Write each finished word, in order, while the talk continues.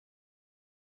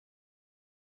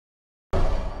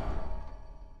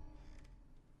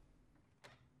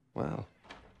Well,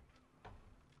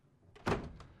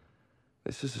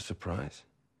 this is a surprise.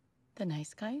 The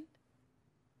nice kind?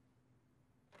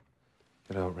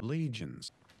 Get out.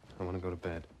 Legions. I want to go to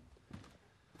bed.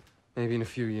 Maybe in a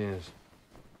few years.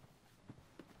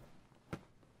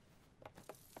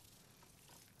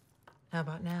 How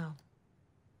about now?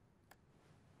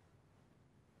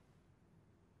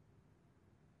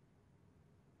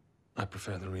 I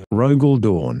prefer the real. Rogel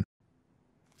Dawn.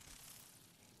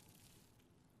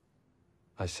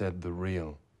 I said the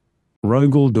real.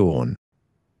 Rogel Dawn.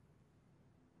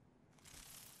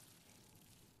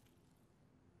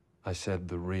 I said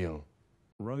the real.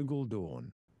 Rogel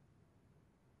Dawn.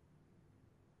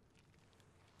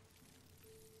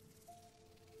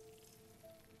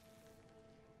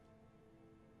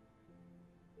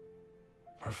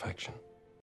 Perfection.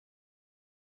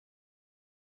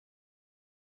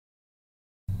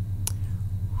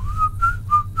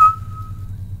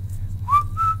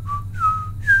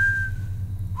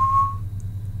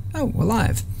 Oh, we're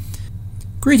live.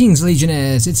 Greetings,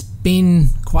 Legionnaires. It's been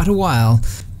quite a while,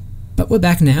 but we're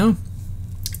back now,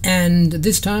 and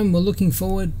this time we're looking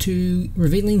forward to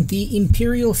revealing the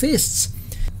Imperial Fists.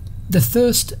 The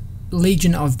first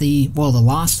legion of the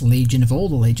last legion of all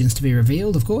the legions to be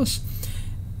revealed, of course,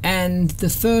 and the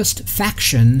first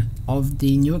faction of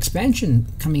the new expansion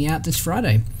coming out this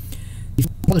Friday. We've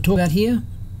got a lot to talk about here,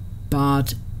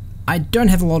 but I don't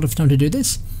have a lot of time to do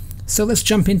this, so let's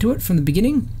jump into it from the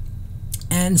beginning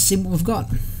and see what we've got.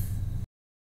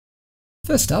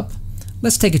 First up,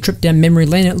 let's take a trip down memory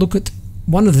lane and look at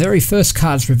one of the very first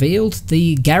cards revealed,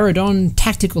 the Garradon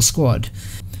Tactical Squad.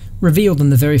 Revealed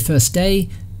on the very first day,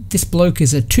 this bloke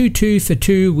is a 2-2 for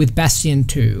 2 with Bastion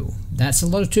 2. That's a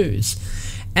lot of 2s.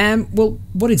 Well,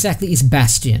 what exactly is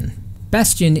Bastion?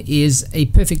 Bastion is a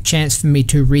perfect chance for me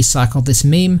to recycle this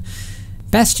meme.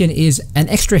 Bastion is an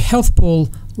extra health pool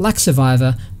like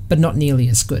Survivor, but not nearly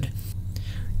as good.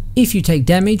 If you take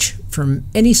damage from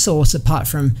any source apart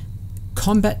from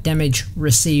combat damage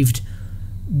received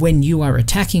when you are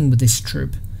attacking with this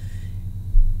troop,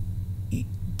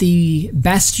 the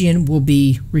Bastion will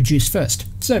be reduced first.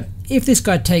 So if this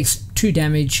guy takes 2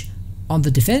 damage on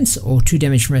the defense, or 2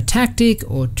 damage from a tactic,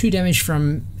 or 2 damage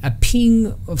from a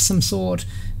ping of some sort,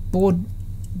 board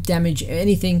damage,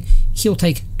 anything, he'll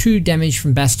take 2 damage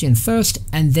from Bastion first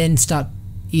and then start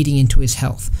eating into his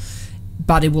health.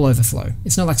 But it will overflow.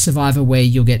 It's not like Survivor where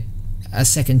you'll get a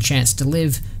second chance to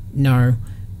live. No.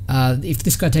 If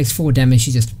this guy takes 4 damage,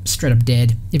 he's just straight up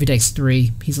dead. If he takes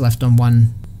 3, he's left on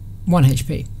 1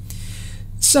 HP.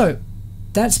 So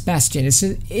that's Bastion. It's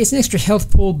an extra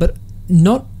health pool, but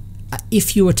not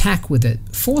if you attack with it,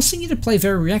 forcing you to play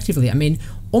very reactively. I mean,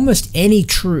 almost any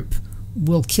troop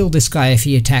will kill this guy if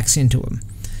he attacks into him.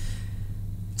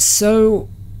 So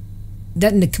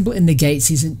that completely negates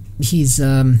his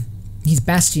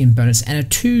Bastion bonus, and a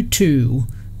 2-2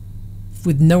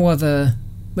 with no other,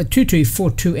 but 2-2 for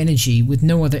 2 energy with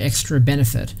no other extra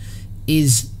benefit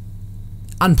is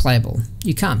unplayable.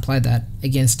 You can't play that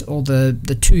against all the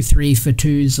 2-3 for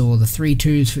 2s or the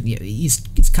 3-2s for,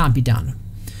 it can't be done.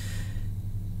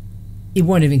 It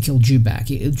won't even kill Dewback.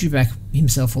 Dewback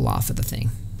himself will laugh at the thing.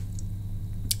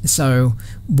 So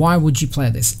why would you play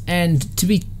this? And to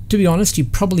be honest, you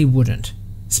probably wouldn't.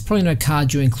 It's probably no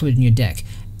card you include in your deck.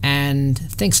 And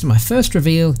thanks to my first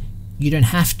reveal, you don't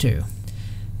have to.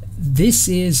 This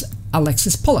is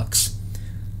Alexis Polux.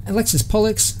 Alexis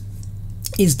Polux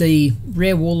is the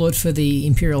rare warlord for the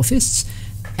Imperial Fists,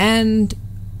 and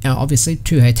obviously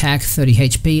 2 attack, 30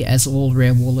 HP, as all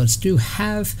rare warlords do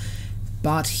have,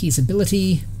 but his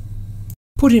ability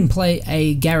put in play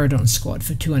a Garradon squad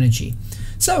for 2 energy.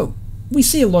 So we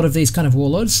see a lot of these kind of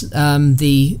warlords.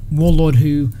 The warlord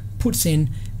who puts in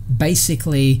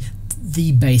basically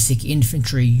the basic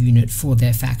infantry unit for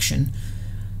their faction,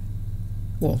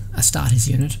 well, a starter's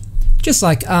unit, just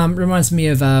like reminds me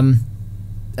of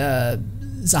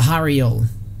Zahariel,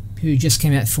 who just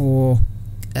came out for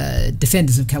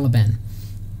Defenders of Caliban,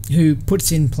 who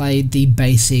puts in play the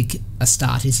basic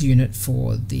Astartes unit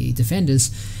for the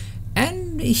Defenders,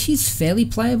 and he's fairly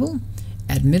playable.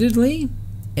 Admittedly,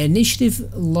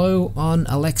 initiative low on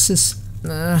Alexis,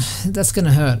 that's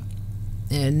gonna hurt,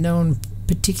 and no one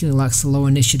particularly likes the low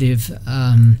initiative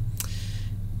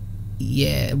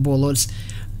warlords.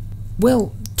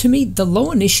 Well, to me, the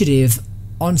low initiative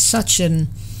on such an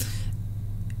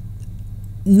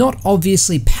not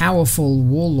obviously powerful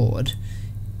warlord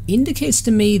indicates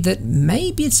to me that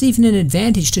maybe it's even an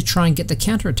advantage to try and get the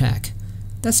counterattack.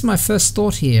 That's my first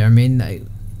thought here. I mean,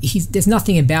 there's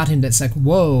nothing about him that's like,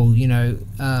 whoa,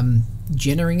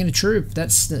 generating a troop.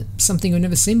 That's something we've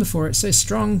never seen before. It's so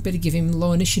strong, better give him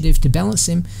low initiative to balance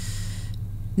him.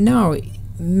 No,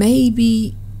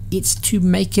 maybe it's to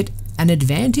make it an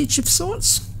advantage of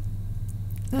sorts?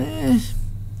 I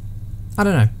don't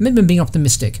know. Maybe I'm being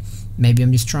optimistic. Maybe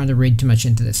I'm just trying to read too much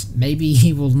into this. Maybe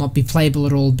he will not be playable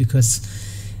at all because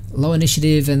low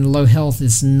initiative and low health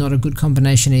is not a good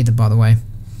combination either, by the way.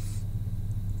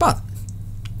 But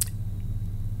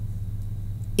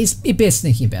it bears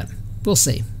thinking about. We'll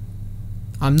see.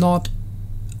 I'm not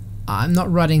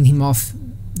writing him off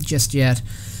just yet.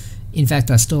 In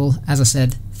fact, I still, as I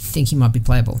said, think he might be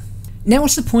playable. Now,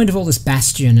 what's the point of all this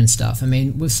Bastion and stuff? I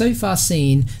mean, we've so far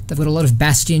seen they've got a lot of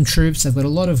Bastion troops, they've got a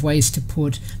lot of ways to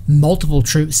put multiple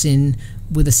troops in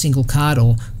with a single card,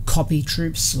 or copy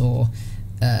troops, or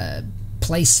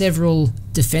play several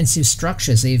defensive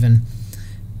structures even.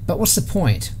 But what's the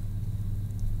point?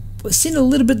 We've seen a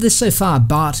little bit of this so far,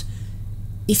 but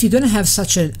if you're going to have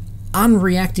such an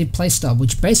unreactive playstyle,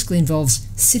 which basically involves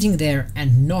sitting there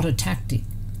and not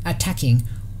attacking,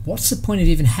 what's the point of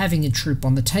even having a troop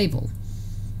on the table?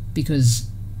 Because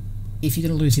if you're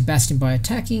going to lose your Bastion by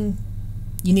attacking,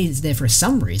 you need it there for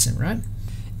some reason, right?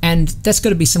 And that's got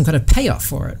to be some kind of payoff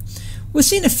for it. We've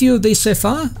seen a few of these so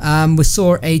far. We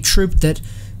saw a troop that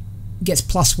gets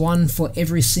 +1 for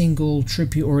every single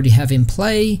troop you already have in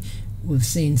play. We've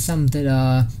seen some that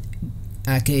are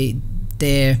okay,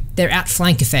 their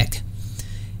outflank effect.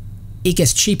 It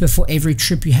gets cheaper for every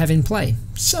troop you have in play.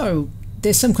 So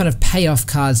there's some kind of payoff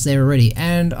cards there already,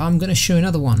 and I'm going to show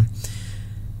another one,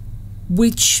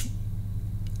 which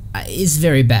is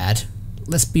very bad.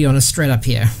 Let's be honest straight up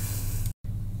here.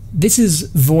 This is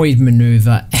Void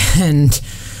Maneuver, and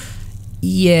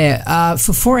yeah,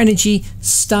 for 4 energy,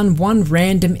 stun 1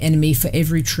 random enemy for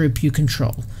every troop you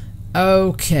control.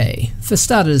 Okay, for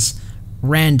starters,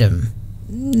 random,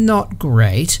 not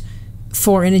great.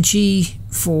 4 energy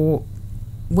for,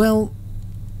 well,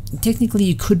 technically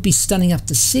you could be stunning up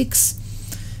to 6,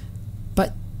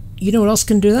 but you know what else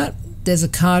can do that? There's a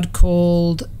card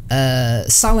called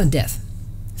Silent Death.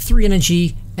 3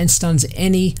 energy and stuns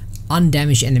any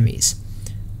undamaged enemies.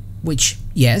 Which,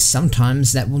 yes,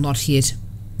 sometimes that will not hit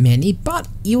many, but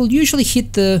you will usually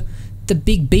hit the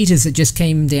big beaters that just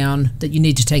came down that you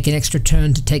need to take an extra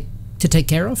turn to take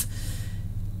care of.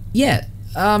 Yeah,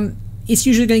 it's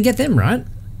usually going to get them, right?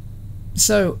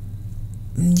 So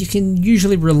you can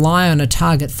usually rely on a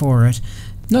target for it.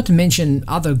 Not to mention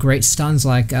other great stuns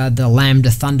like the Lambda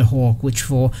Thunderhawk, which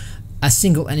for a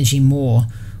single energy more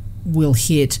will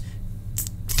hit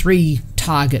 3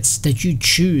 targets that you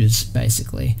choose,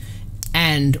 basically,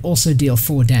 and also deal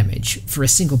 4 damage for a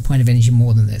single point of energy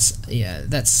more than this. Yeah,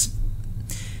 that's...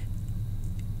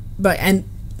 But, and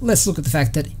let's look at the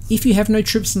fact that if you have no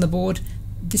troops on the board,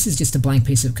 this is just a blank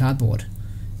piece of cardboard.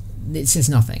 It says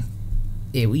nothing.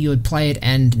 You would play it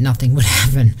and nothing would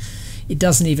happen. It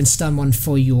doesn't even stun one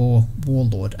for your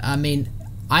Warlord. I mean,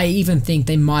 I even think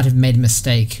they might have made a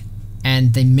mistake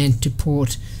and they meant to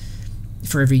put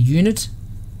for every unit.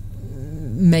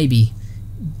 Maybe.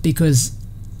 Because,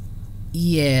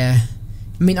 yeah,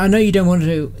 I mean, I know you don't want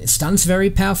to... Stun's very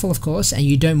powerful, of course, and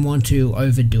you don't want to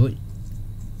overdo it.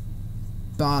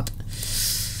 But,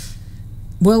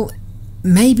 well,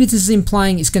 maybe this is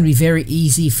implying it's going to be very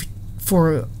easy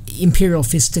for Imperial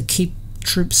Fist to keep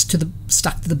troops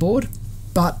stuck to the board,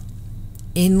 but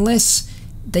unless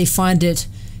they find it...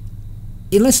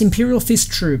 Unless Imperial Fist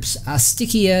troops are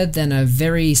stickier than a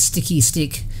very sticky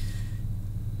stick,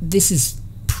 this is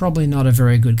probably not a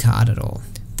very good card at all.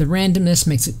 The randomness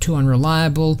makes it too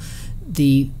unreliable.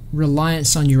 The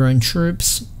reliance on your own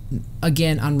troops,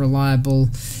 again, unreliable.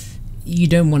 You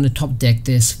don't want to top deck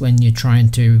this when you're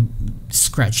trying to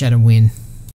scratch out a win.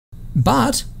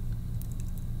 But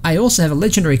I also have a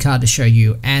legendary card to show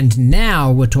you, and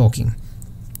now we're talking.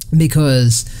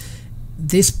 Because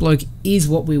this bloke is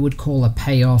what we would call a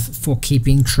payoff for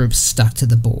keeping troops stuck to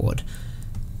the board.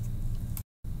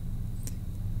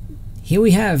 Here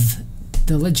we have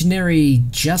the legendary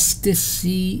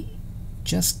Justici...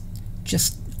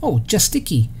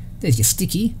 Justici. There's your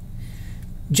sticky.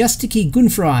 Justici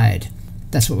Ghunfried.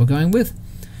 That's what we're going with.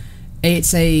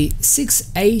 It's a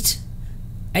 6/8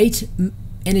 8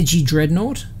 energy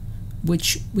dreadnought,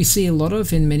 which we see a lot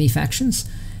of in many factions,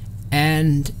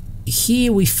 and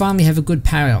here we finally have a good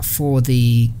payoff for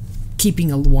the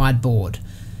keeping a wide board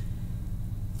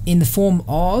in the form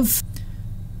of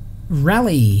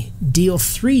Rally. Deal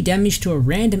 3 damage to a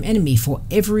random enemy for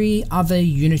every other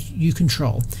unit you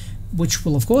control, which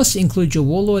will of course include your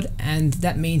Warlord, and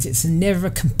that means it's never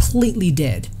completely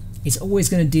dead. It's always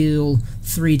going to deal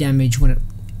 3 damage when it,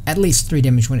 at least 3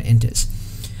 damage when it enters.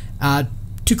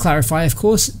 2 To clarify, of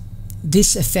course,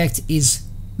 this effect is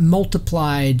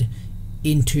multiplied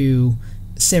into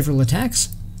several attacks.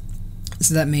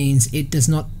 So that means it does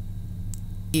not,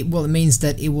 it means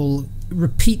that it will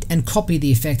repeat and copy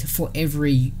the effect for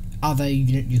every other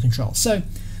unit you control. So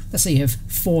let's say you have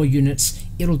 4 units,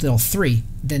 it'll deal 3,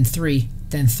 then 3,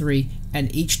 then 3,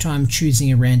 and each time choosing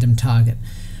a random target,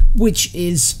 which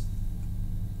is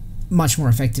much more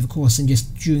effective, of course, than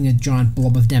just doing a giant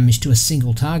blob of damage to a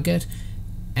single target,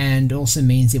 and also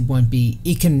means it won't be,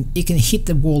 it can hit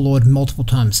the Warlord multiple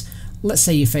times. Let's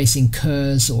say you're facing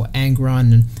Kurz or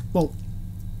Angron, and well,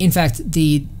 in fact,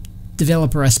 the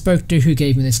developer I spoke to who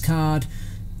gave me this card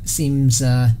seemed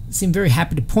very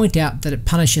happy to point out that it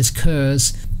punishes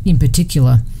Kurz in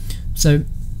particular. So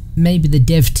maybe the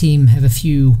dev team have a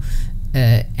few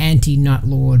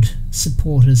anti-Nightlord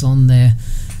supporters on there.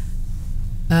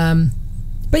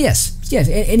 But yes,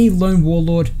 any lone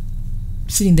warlord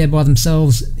sitting there by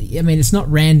themselves, I mean, it's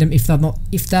not random. If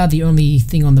they're the only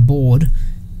thing on the board,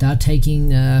 they're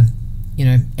taking you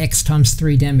know, X times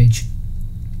 3 damage.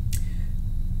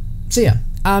 So yeah,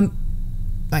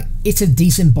 like, it's a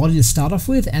decent body to start off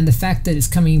with, and the fact that it's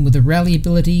coming in with a rally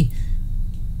ability,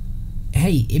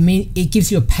 hey, it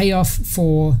gives you a payoff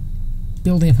for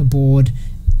building up a board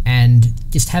and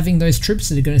just having those troops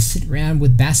that are going to sit around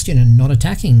with Bastion and not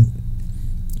attacking.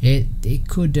 It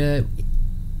could,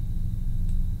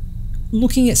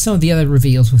 looking at some of the other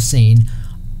reveals we've seen,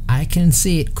 I can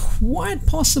see it quite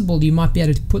possible you might be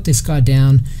able to put this guy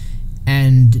down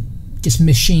and just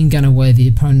machine gun away the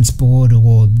opponent's board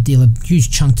or deal a huge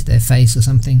chunk to their face or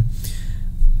something.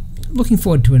 Looking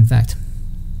forward to it, in fact.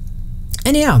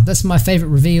 Anyhow, that's my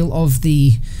favourite reveal of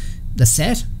the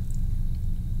set.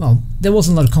 Well, there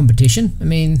wasn't a lot of competition. I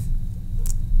mean,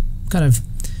 kind of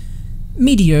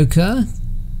mediocre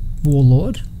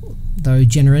Warlord, though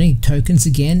generating tokens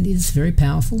again is very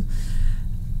powerful.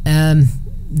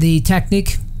 The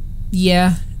Tactic,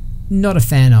 yeah, not a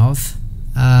fan of.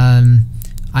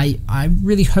 I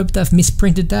really hope they've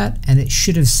misprinted that, and it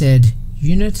should have said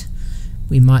unit.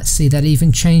 We might see that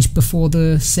even change before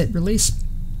the set release.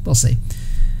 We'll see.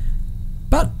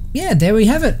 But yeah, there we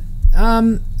have it.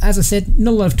 As I said,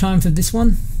 not a lot of time for this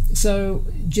one, so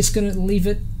just gonna leave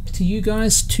it to you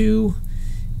guys to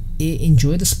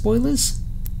enjoy the spoilers,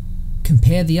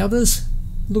 compare the others,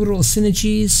 look at all the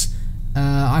synergies.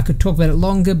 I could talk about it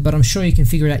longer, but I'm sure you can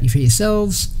figure it out for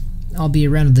yourselves. I'll be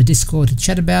around in the Discord to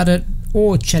chat about it,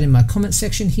 or chat in my comment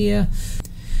section here.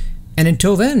 And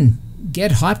until then,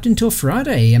 get hyped until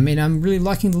Friday. I mean, I'm really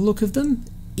liking the look of them.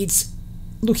 It's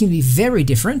looking to be very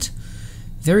different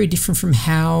from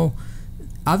how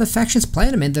other factions play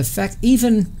it. I mean, the fact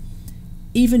even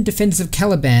Defenders of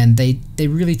Caliban, they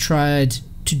really tried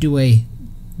to do a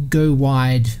go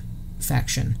wide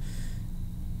faction,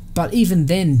 but even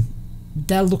then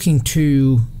they're looking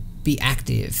to be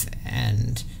active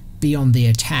and be on the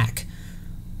attack.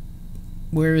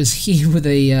 Whereas here with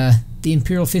the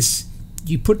Imperial Fist,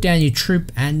 you put down your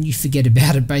troop and you forget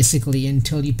about it basically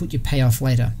until you put your payoff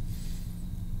later.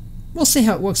 We'll see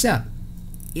how it works out.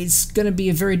 It's going to be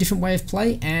a very different way of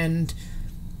play, and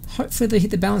hopefully they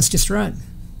hit the balance just right.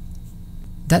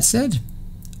 That said,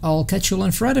 I'll catch you all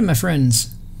on Friday, my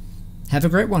friends. Have a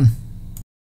great one.